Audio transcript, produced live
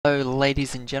Hello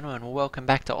ladies and gentlemen, welcome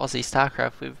back to Aussie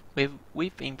Starcraft.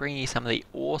 We've been bringing you some of the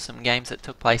awesome games that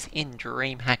took place in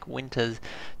Dreamhack Winter's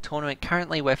tournament.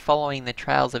 Currently we're following the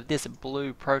trails of this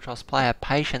blue Protoss player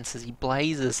Patience as he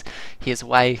blazes his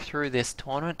way through this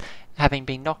tournament. Having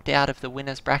been knocked out of the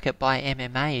winners bracket by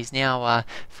MMA, he's now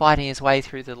fighting his way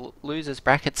through the losers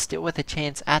bracket, still with a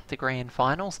chance at the grand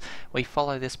finals. We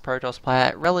follow this Protoss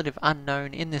player, relative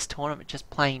unknown in this tournament,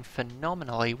 just playing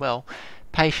phenomenally well.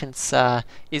 Patience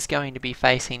is going to be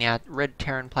facing our Red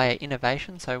Terran player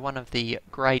Innovation, so one of the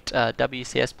great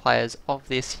WCS players of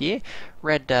this year.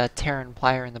 Red Terran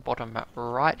player in the bottom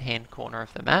right hand corner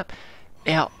of the map.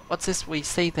 Now, what's this? We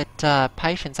see that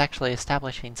Patience actually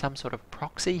establishing some sort of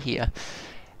proxy here,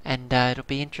 and it'll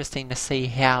be interesting to see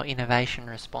how Innovation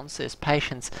responds to this.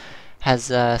 Patience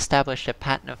has established a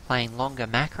pattern of playing longer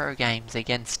macro games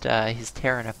against his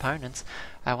Terran opponents.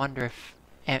 I wonder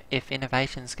if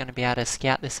Innovation is going to be able to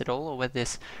scout this at all, or whether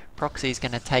this proxy is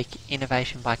going to take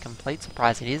Innovation by complete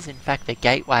surprise. It is in fact a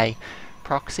gateway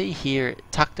proxy here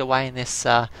tucked away in this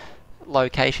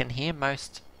location here.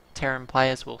 Most Terran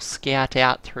players will scout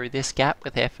out through this gap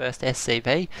with their first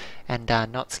SCV and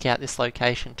not scout this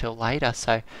location till later.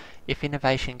 So if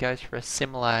Innovation goes for a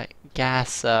similar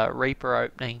gas Reaper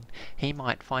opening, he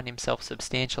might find himself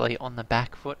substantially on the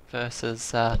back foot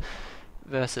versus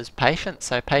Patience.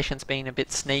 So Patience being a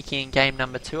bit sneaky in game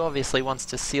number 2, obviously wants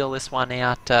to seal this one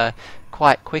out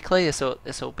quite quickly. This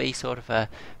will be sort of a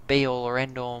be all or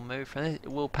end all move from this.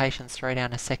 Will Patience throw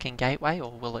down a second gateway,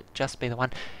 or will it just be the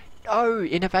one? No!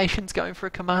 Innovation's going for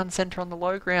a command center on the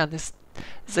low ground. This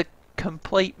is a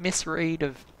complete misread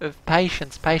of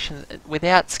Patience. Patience,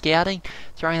 without scouting,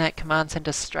 throwing that command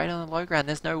center straight on the low ground.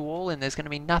 There's no wall in. There's going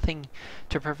to be nothing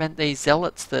to prevent these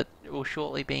zealots that will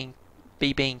shortly be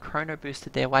being chrono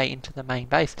boosted their way into the main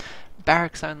base.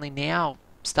 Barracks only now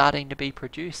starting to be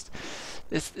produced.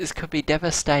 This could be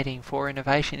devastating for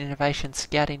Innovation. Innovation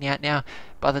scouting out now.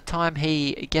 By the time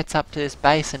he gets up to this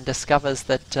base and discovers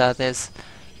that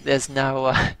there's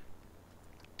no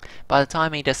by the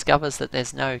time he discovers that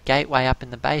there's no gateway up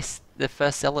in the base, the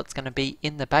first zealot's going to be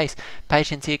in the base.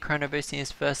 Patience here chrono boosting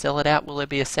his first zealot out. Will there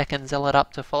be a second zealot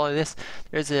up to follow this?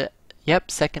 There's a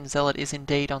Yep, second zealot is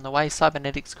indeed on the way.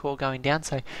 Cybernetics core going down,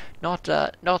 so not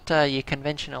your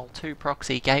conventional 2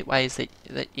 proxy gateways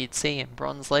that you'd see in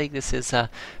Bronze League. This is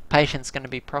Patience going to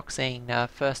be proxying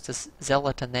first to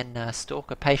Zealot and then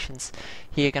Stalker. Patience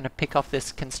here going to pick off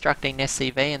this constructing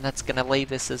SCV, and that's going to leave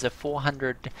this as a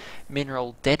 400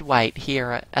 mineral deadweight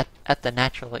here at the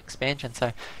natural expansion.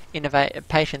 So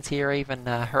Patience here even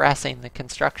harassing the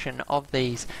construction of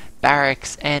these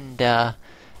barracks and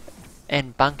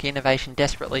bunker. Innovation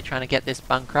desperately trying to get this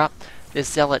bunker up. This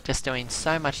Zealot just doing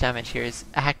so much damage here. He's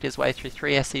hacked his way through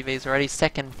 3 SCVs already.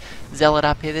 Second Zealot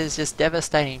up here. This is just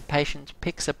devastating. Patience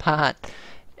picks apart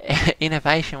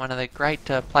Innovation, one of the great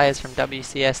players from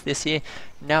WCS this year.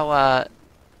 No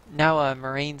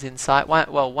Marines in sight.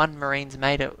 One Marine's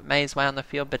made his way on the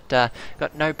field, but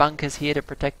got no bunkers here to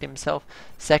protect himself.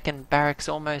 Second barracks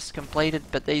almost completed,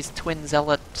 but these twin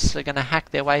zealots are going to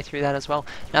hack their way through that as well.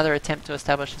 Another attempt to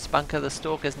establish this bunker. The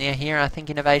Stalker's near here, and I think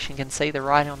Innovation can see the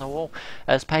writing on the wall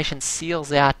as Patience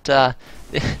seals out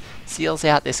seals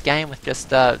out this game with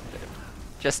just a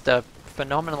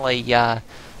phenomenally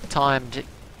timed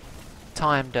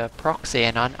proxy.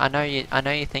 And I know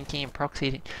you're thinking in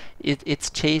proxy it's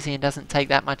cheesy and doesn't take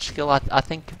that much skill. I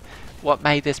think what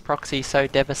made this proxy so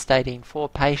devastating for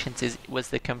Patience was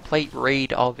the complete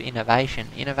read of Innovation.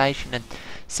 Innovation had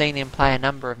seen him play a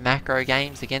number of macro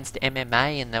games against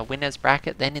MMA in the winners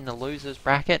bracket, then in the losers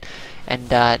bracket,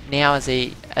 and now as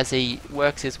he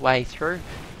works his way through,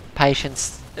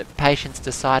 Patience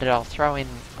decided I'll throw in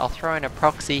a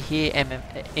proxy here.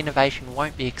 Innovation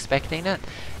won't be expecting it,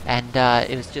 and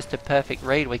it was just a perfect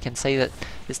read. We can see that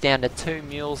it's down to 2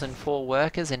 mules and 4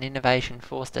 workers, and Innovation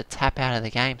forced a tap out of the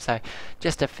game. So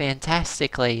just a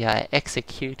fantastically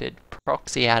executed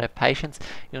proxy out of Patience.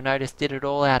 You'll notice did it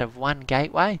all out of 1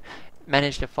 gateway,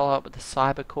 managed to follow up with the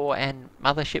Cyber Core and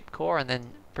Mothership Core, and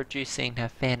then producing a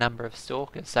fair number of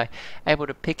Stalkers. So able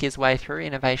to pick his way through.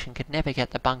 Innovation could never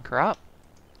get the bunker up.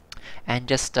 And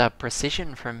just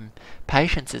precision from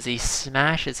Patience as he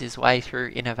smashes his way through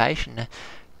Innovation to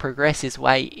progress his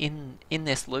way in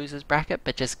this losers bracket,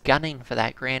 but just gunning for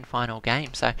that grand final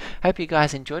game. So hope you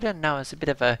guys enjoyed it. I know it's a bit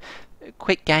of a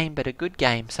quick game, but a good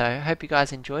game. So hope you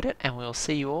guys enjoyed it, and we'll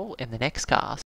see you all in the next cast.